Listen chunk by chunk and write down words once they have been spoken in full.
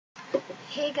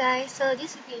Hey guys, so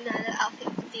this will be another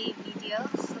outfit day video.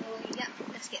 So yeah,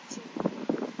 let's get to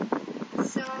it.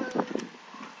 So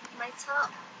my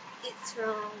top is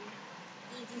from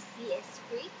EDC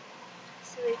Esprit.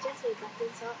 So it's just a button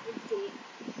top with the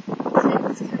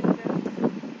clips kind of.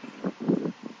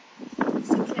 It's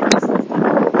the clips,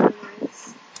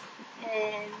 nice.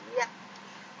 And yeah,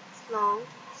 it's long,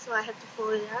 so I have to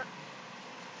fold it up.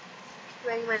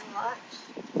 Wearing my watch,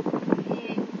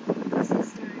 and this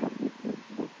is my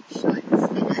shorts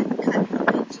that I've cut from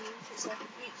my jeans, which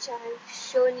I've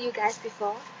shown you guys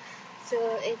before.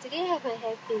 So today I have my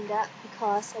hair pinned up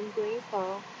because I'm going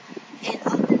for an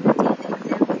alternative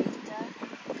exam later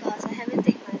because I haven't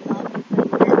taken my law paper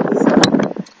yet. So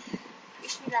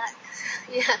wish me luck.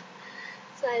 Yeah.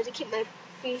 So I have to keep my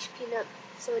fringe pinned up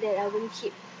so that I won't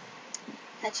keep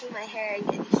touching my hair and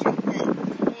get distracted.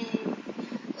 And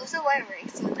also why I'm wearing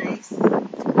so nice to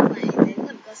my exam,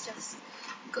 not because just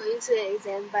going to the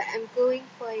exam, but I'm going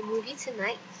for a movie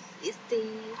tonight. It's the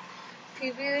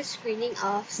preview screening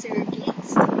of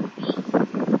Surrogates, the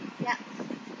movie. Yeah.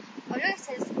 Although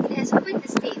it has opened in the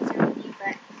States already,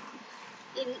 but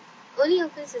it only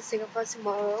opens in Singapore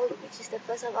tomorrow, which is the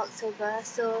 1st of October.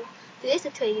 So today's the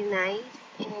 29th,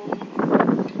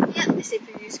 and yeah, it's a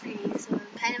preview screening, so I'm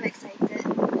kind of excited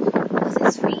because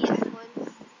it's free. I won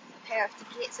a pair of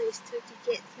tickets, so it's 2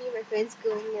 tickets. Me and my friends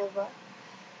going over.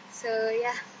 So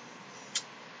yeah.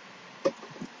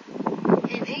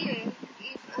 And anyway,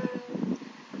 if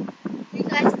you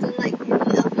guys don't like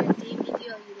any of your day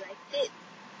video or you liked it,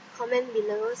 comment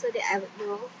below so that I would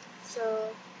know.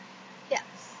 So yeah,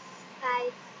 bye.